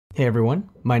Hey everyone,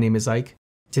 my name is Ike.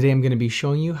 Today I'm going to be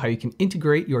showing you how you can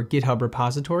integrate your GitHub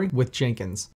repository with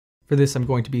Jenkins. For this, I'm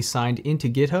going to be signed into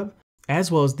GitHub, as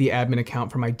well as the admin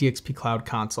account for my DXP Cloud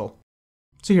console.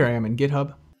 So here I am in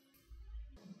GitHub.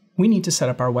 We need to set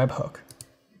up our webhook.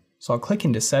 So I'll click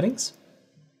into Settings,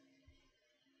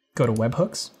 go to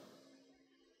Webhooks,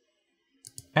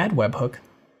 add webhook,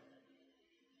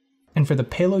 and for the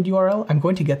payload URL, I'm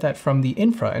going to get that from the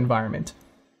infra environment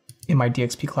in my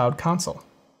DXP Cloud console.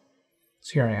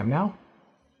 So here I am now.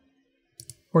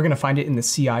 We're going to find it in the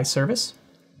CI service.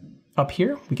 Up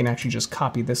here, we can actually just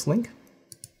copy this link,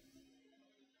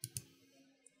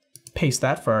 paste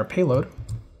that for our payload,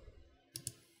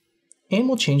 and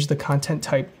we'll change the content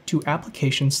type to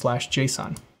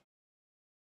application/JSON.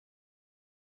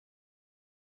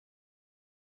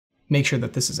 Make sure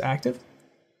that this is active,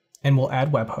 and we'll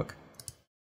add webhook.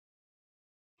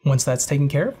 Once that's taken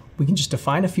care of, we can just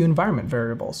define a few environment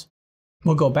variables.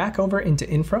 We'll go back over into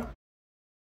infra.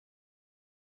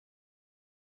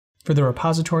 For the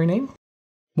repository name,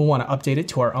 we'll want to update it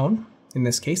to our own. In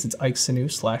this case, it's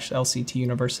ikesanu/LCT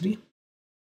University.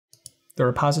 The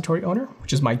repository owner,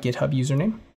 which is my GitHub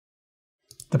username.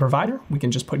 The provider, we can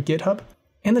just put GitHub.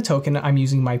 And the token, I'm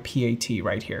using my PAT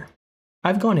right here.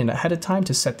 I've gone in ahead of time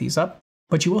to set these up,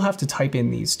 but you will have to type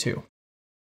in these too.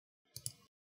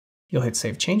 You'll hit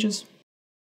Save Changes,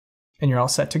 and you're all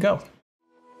set to go.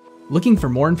 Looking for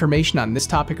more information on this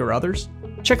topic or others?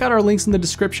 Check out our links in the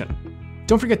description.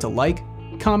 Don't forget to like,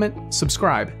 comment,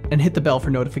 subscribe, and hit the bell for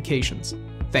notifications.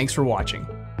 Thanks for watching.